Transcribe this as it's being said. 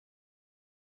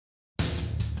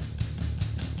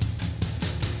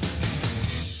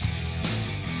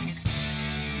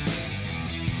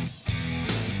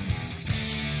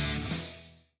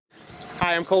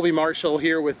Hi, I'm Colby Marshall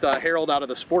here with Harold out of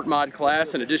the Sport Mod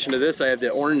class. In addition to this, I have the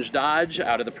Orange Dodge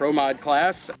out of the Pro Mod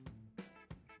class.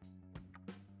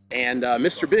 And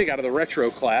Mr. Big out of the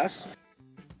Retro class.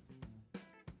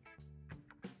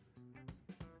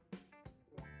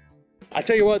 I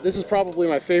tell you what, this is probably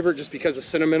my favorite just because of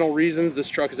sentimental reasons. This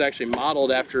truck is actually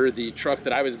modeled after the truck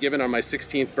that I was given on my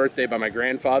 16th birthday by my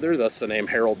grandfather, thus the name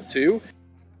Harold II.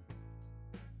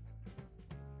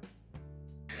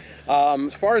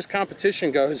 As far as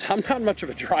competition goes, I'm not much of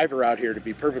a driver out here, to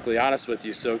be perfectly honest with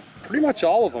you. So pretty much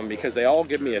all of them, because they all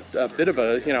give me a bit of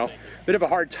a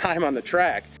hard time on the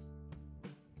track.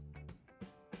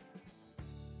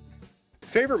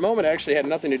 Favorite moment actually had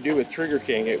nothing to do with Trigger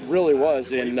King. It really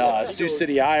was in Sioux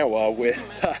City, Iowa,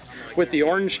 with the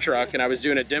orange truck, and I was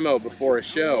doing a demo before a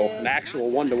show, an actual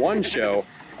one-to-one show,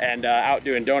 and out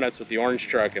doing donuts with the orange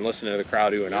truck and listening to the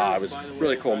crowd ooh and ah. It was a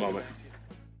really cool moment.